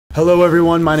Hello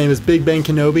everyone, my name is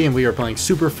BigBenKenobi and we are playing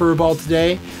Super Furball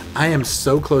today. I am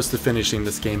so close to finishing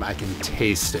this game, I can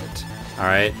taste it.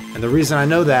 Alright, and the reason I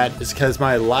know that is because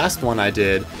my last one I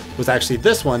did was actually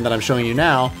this one that I'm showing you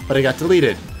now, but it got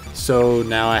deleted. So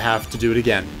now I have to do it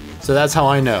again. So that's how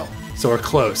I know. So we're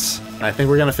close. And I think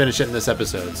we're gonna finish it in this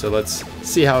episode. So let's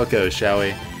see how it goes, shall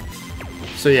we?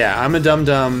 So yeah, I'm a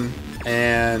dum-dum,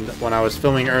 and when I was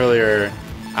filming earlier,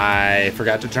 I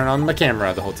forgot to turn on my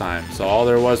camera the whole time, so all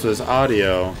there was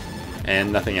audio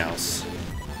and nothing else.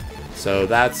 So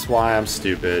that's why I'm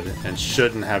stupid and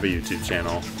shouldn't have a YouTube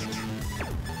channel.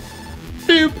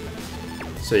 Boop!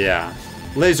 So yeah,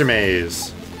 laser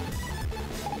maze.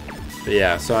 But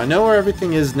yeah, so I know where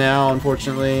everything is now,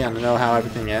 unfortunately, and I know how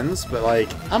everything ends, but like,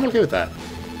 I'm okay with that.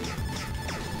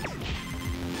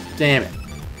 Damn it.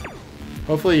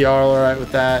 Hopefully y'all are alright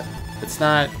with that. It's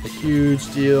not a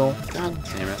huge deal. God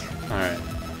damn it. Alright.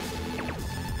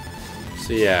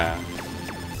 So yeah.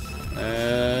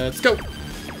 Let's go!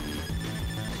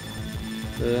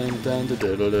 Dun dun dun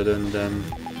dun dun dun dun.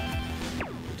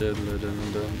 Dun dun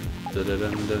dun dun dun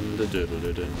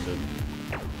dun dun dun.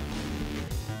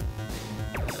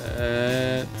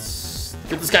 Let's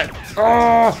get this guy.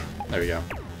 Oh! There we go.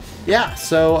 Yeah,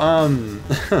 so,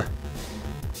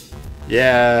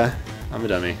 yeah, I'm a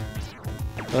dummy.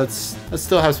 Let's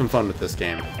still have some fun with this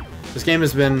game. This game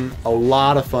has been a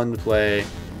lot of fun to play.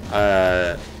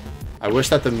 I wish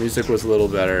that the music was a little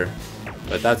better,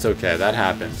 but that's okay. That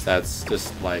happens. That's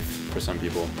just life for some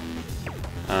people.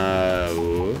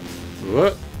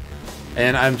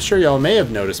 And I'm sure y'all may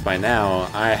have noticed by now,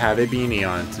 I have a beanie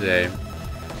on today.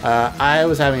 I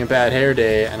was having a bad hair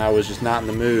day, and I was just not in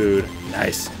the mood.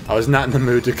 Nice. I was not in the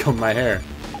mood to comb my hair.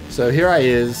 So here I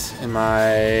is in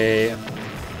my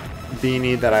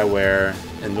beanie that I wear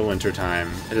in the winter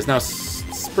time. It is now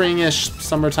springish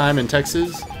summertime in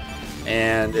Texas,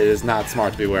 and it is not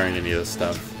smart to be wearing any of this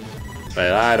stuff,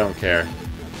 but I don't care.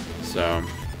 So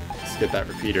let's get that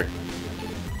repeater.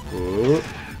 Ooh.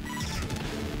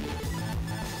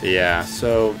 Yeah,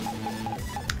 so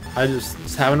I just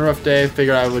was having a rough day,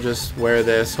 figured I would just wear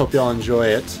this. Hope y'all enjoy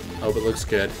it. Hope it looks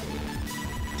good.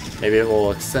 Maybe it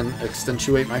will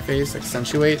accentuate my face.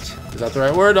 Accentuate? Is that the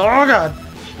right word? Oh god!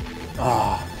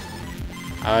 Oh,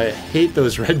 I hate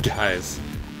those red guys.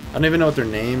 I don't even know what their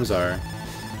names are.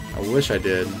 I wish I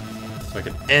did, so I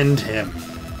could end him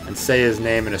and say his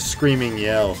name in a screaming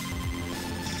yell.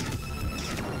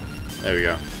 There we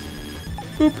go.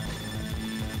 Boop.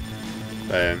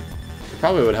 But it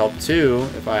probably would help too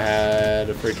if I had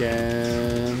a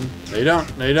freaking... No you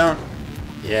don't, no you don't.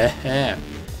 Yeah.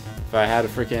 If I had a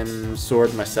freaking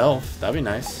sword myself, that'd be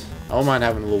nice. I don't mind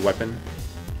having a little weapon.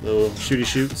 Little shooty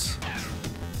shoots.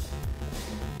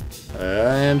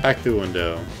 And back through the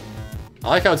window. I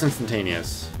like how it's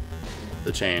instantaneous.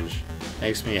 The change.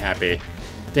 Makes me happy.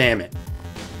 Damn it.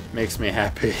 Makes me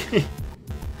happy.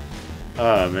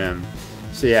 Oh man.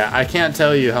 So yeah, I can't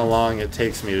tell you how long it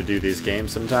takes me to do these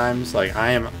games sometimes. Like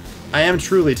I am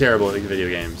truly terrible at video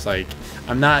games. Like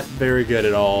I'm not very good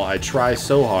at all. I try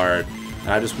so hard and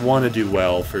I just want to do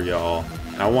well for y'all.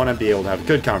 I want to be able to have a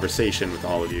good conversation with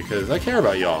all of you because I care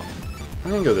about y'all. I'm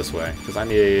gonna go this way because I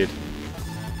need...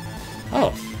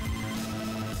 Oh.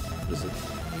 What is it?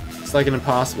 It's like an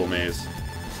impossible maze.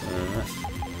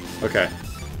 Okay.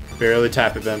 Barely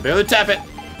tap it, Ben. Barely tap it!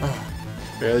 Oh.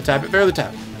 Barely tap it, barely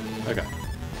tap it. Okay.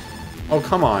 Oh,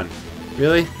 come on.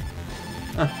 Really?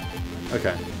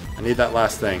 Okay. I need that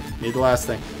last thing. Need the last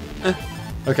thing.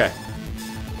 Okay.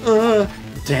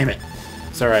 Damn it.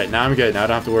 It's alright, now I'm good. Now I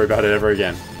don't have to worry about it ever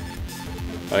again.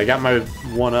 But I got my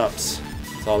one-ups.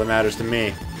 That's all that matters to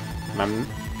me. My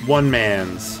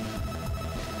one-mans.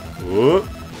 Whoop.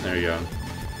 There you go.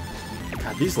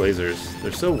 God, these lasers,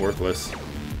 they're so worthless.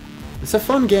 It's a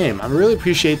fun game. I really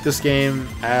appreciate this game.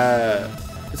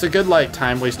 It's a good, like,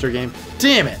 time-waster game.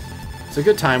 Damn it! It's a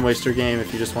good time-waster game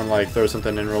if you just want to, like, throw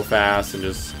something in real fast and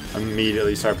just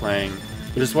immediately start playing.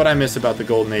 Which is what I miss about the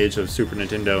golden age of Super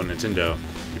Nintendo and Nintendo.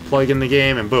 You plug in the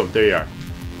game and boom, there you are.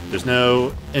 There's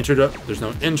no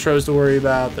intros to worry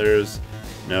about. There's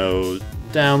no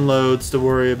downloads to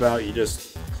worry about. You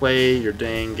just play your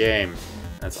dang game.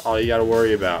 That's all you gotta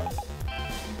worry about.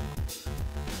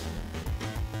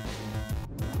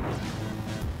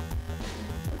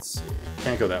 Let's see.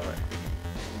 Can't go that way.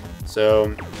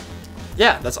 So,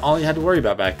 yeah, that's all you had to worry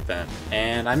about back then.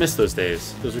 And I miss those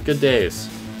days. Those were good days.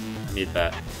 I need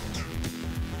that.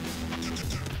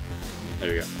 There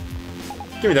we go.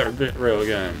 Give me that rail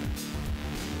gun.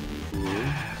 Ooh.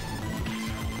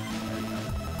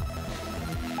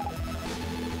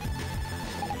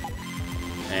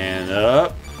 And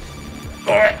up.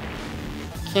 Alright.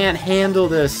 Can't handle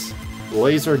this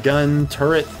laser gun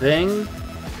turret thing.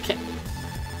 Can't.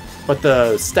 But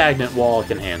the stagnant wall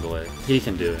can handle it. He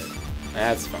can do it.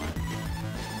 That's fine.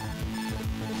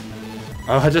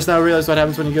 Oh, I just now realized what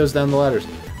happens when he goes down the ladders.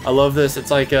 I love this.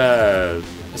 It's like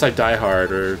Die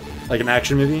Hard or like an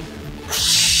action movie.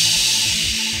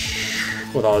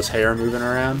 With all his hair moving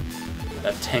around.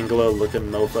 That Tangelo looking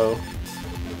mofo.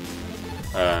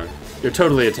 You're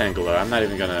totally a Tangelo. I'm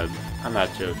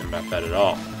not joking about that at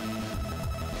all.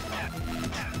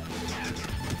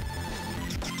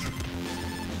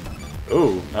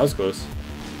 Ooh, that was close.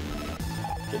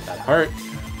 Get that heart.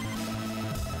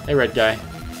 Hey, red guy.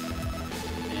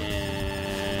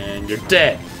 And you're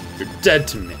dead. You're dead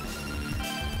to me.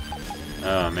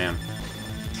 Oh, man.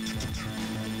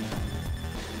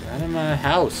 Get out of my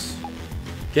house.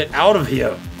 Get out of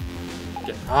here.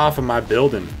 Get off of my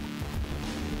building.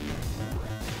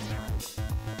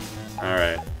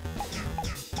 Alright.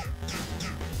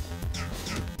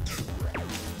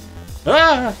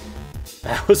 Ah!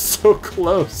 That was so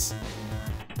close.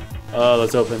 Oh,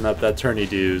 let's open up that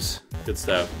turny-doos. Good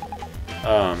stuff.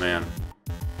 Oh, man.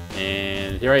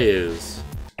 And here he is.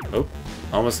 Oh,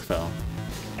 almost fell.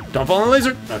 Don't fall in the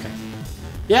laser! Okay.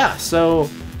 Yeah, so,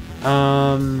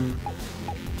 the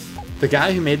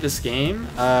guy who made this game,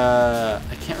 I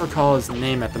can't recall his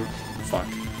name at the... Fuck.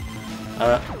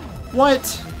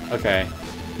 What? Okay.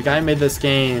 The guy who made this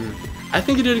game, I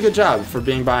think he did a good job for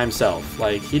being by himself.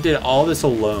 Like, he did all this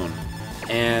alone.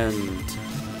 And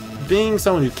being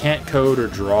someone who can't code or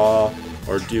draw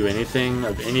or do anything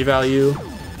of any value,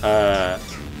 I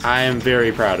am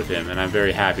very proud of him, and I'm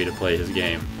very happy to play his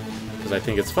game. Because I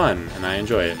think it's fun, and I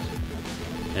enjoy it.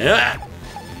 Yeah!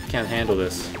 Can't handle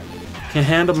this. Can't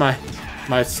handle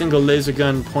my single laser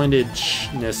gun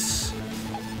pointedness.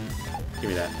 Give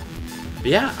me that.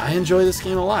 But yeah, I enjoy this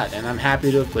game a lot, and I'm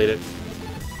happy to have played it.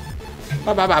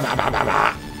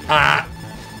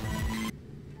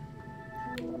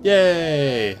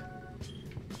 Yay!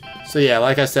 So yeah,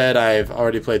 like I said, I've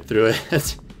already played through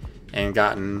it and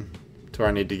gotten to where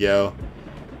I need to go.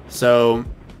 So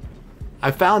I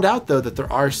found out though that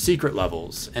there are secret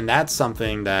levels, and that's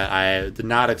something that I did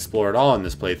not explore at all in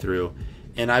this playthrough,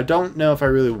 and I don't know if I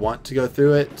really want to go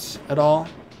through it at all.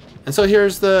 And so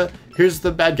here's the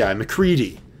bad guy,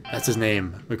 McCready. That's his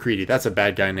name, McCready. That's a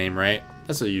bad guy name, right?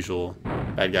 That's a usual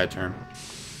bad guy term.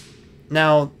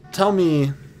 Now, tell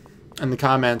me in the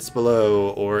comments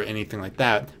below or anything like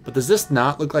that, but does this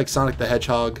not look like Sonic the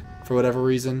Hedgehog for whatever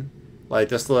reason? Like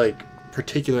this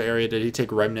particular area, did he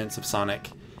take remnants of Sonic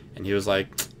and he was like,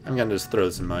 I'm gonna just throw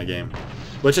this in my game,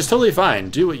 which is totally fine.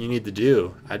 Do what you need to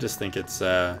do. I just think it's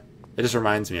it just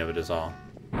reminds me of it is all.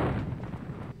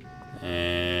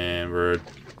 And we're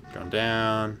going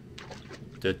down.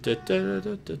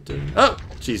 Oh,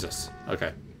 Jesus.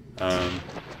 Okay. There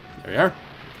we are.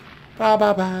 Ba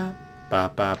ba ba.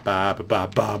 Ba ba ba ba ba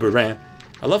ba ba ran.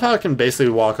 I love how it can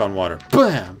basically walk on water.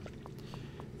 Bam!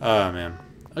 Oh, man.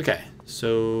 Okay,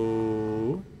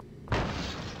 so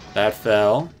that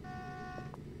fell.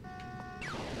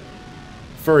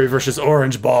 Furry versus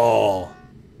Orange Ball.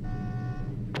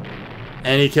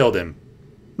 And he killed him.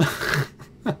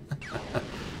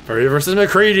 Furry versus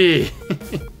McCready.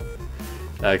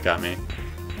 That got me.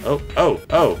 Oh, oh,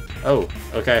 oh, oh,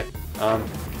 okay.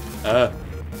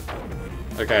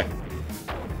 Okay.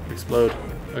 Explode.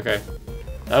 Okay.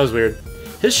 That was weird.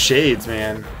 His shades,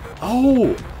 man.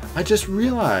 Oh, I just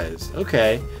realized.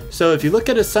 Okay. So if you look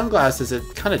at his sunglasses, it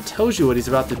kind of tells you what he's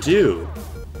about to do.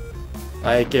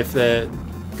 Like, if it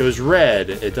goes red,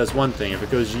 it does one thing. If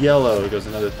it goes yellow, it goes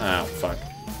another... Oh, fuck.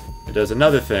 It does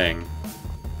another thing.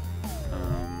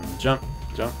 Jump,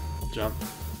 jump, jump.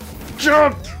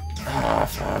 Jump! Ah,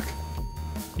 fuck.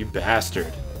 You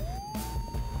bastard.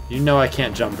 You know I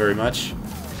can't jump very much.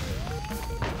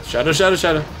 Shadow, shadow,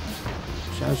 shadow.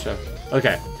 Shadow, shadow.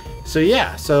 Okay. So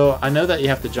yeah, so I know that you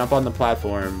have to jump on the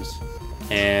platforms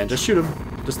and just shoot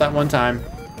him. Just that one time.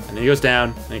 And then he goes down,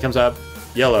 and he comes up.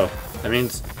 Yellow. That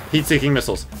means heat-seeking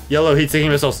missiles. Yellow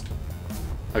heat-seeking missiles.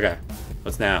 Okay.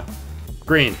 What's now?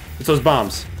 Green. It's those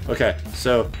bombs. Okay.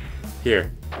 So,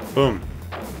 here. Boom.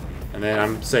 And then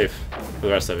I'm safe for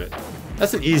the rest of it.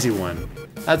 That's an easy one.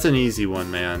 That's an easy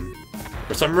one, man.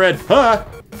 Or something red. Ah!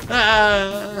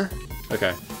 Ah!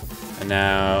 Okay. And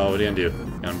now, what are you gonna do?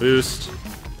 Gonna boost.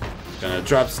 Gonna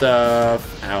drop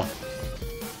stuff. Ow.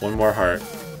 One more heart.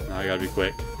 Now I gotta be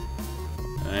quick.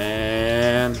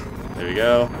 And there we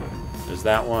go. There's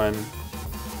that one.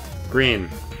 Green.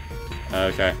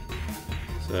 Okay.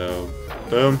 So,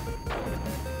 boom.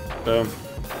 Boom.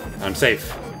 I'm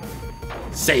safe.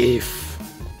 Safe.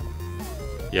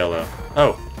 Yellow.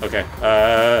 Oh, Okay.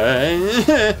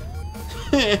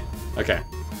 Okay.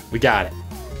 We got it.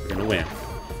 We're gonna win.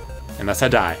 Unless I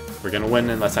die. We're gonna win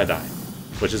unless I die.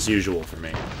 Which is usual for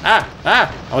me. Ah!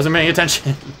 Ah! I wasn't paying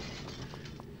attention.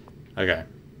 Okay.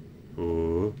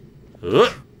 Ooh. Ooh.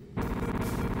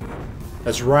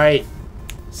 That's right.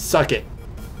 Suck it.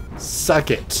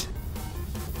 Suck it.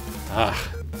 Ah.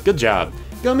 Good job.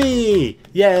 Go me!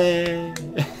 Yay!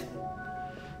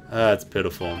 That's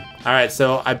pitiful. Alright,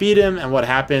 so I beat him, and what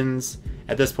happens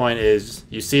at this point is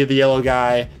you see the yellow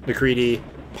guy, McCready,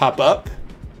 pop up.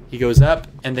 He goes up,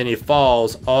 and then he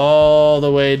falls all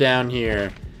the way down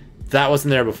here. That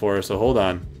wasn't there before, so hold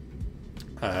on.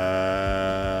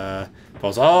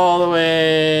 Falls all the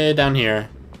way down here,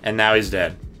 and now he's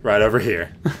dead. Right over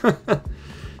here.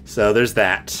 So there's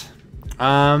that.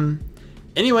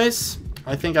 Anyways,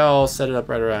 I think I'll set it up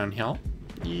right around here.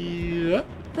 Yeah,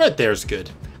 right there's good.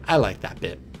 I like that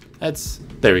bit.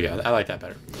 There we go. I like that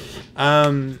better.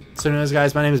 So anyways,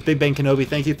 guys, my name is BigBenKenobi.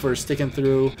 Thank you for sticking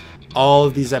through all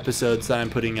of these episodes that I'm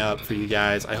putting up for you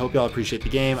guys. I hope y'all appreciate the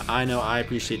game. I know I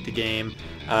appreciate the game.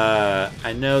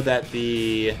 I know that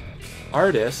the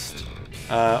artist,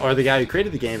 or the guy who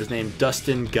created the game, is named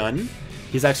Dustin Gunn.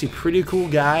 He's actually a pretty cool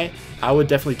guy. I would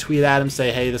definitely tweet at him,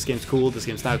 say, hey, this game's cool, this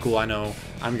game's not cool. I know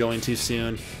I'm going to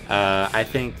soon. I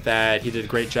think that he did a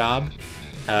great job.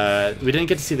 We didn't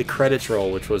get to see the credits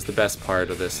roll, which was the best part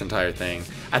of this entire thing.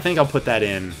 I think I'll put that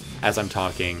in as I'm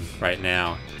talking right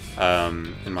now,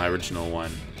 in my original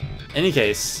one. Any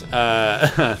case,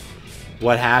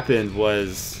 what happened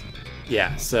was,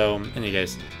 yeah, so in any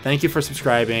case, thank you for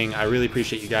subscribing. I really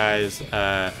appreciate you guys.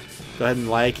 Go ahead and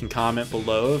like and comment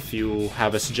below if you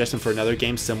have a suggestion for another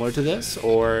game similar to this,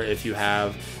 or if you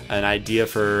have an idea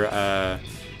for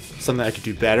something I could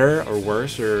do better or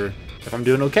worse, or if I'm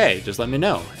doing okay, just let me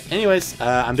know. Anyways,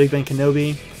 I'm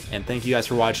BigBenKenobi, and thank you guys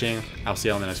for watching. I'll see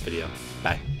you all in the next video.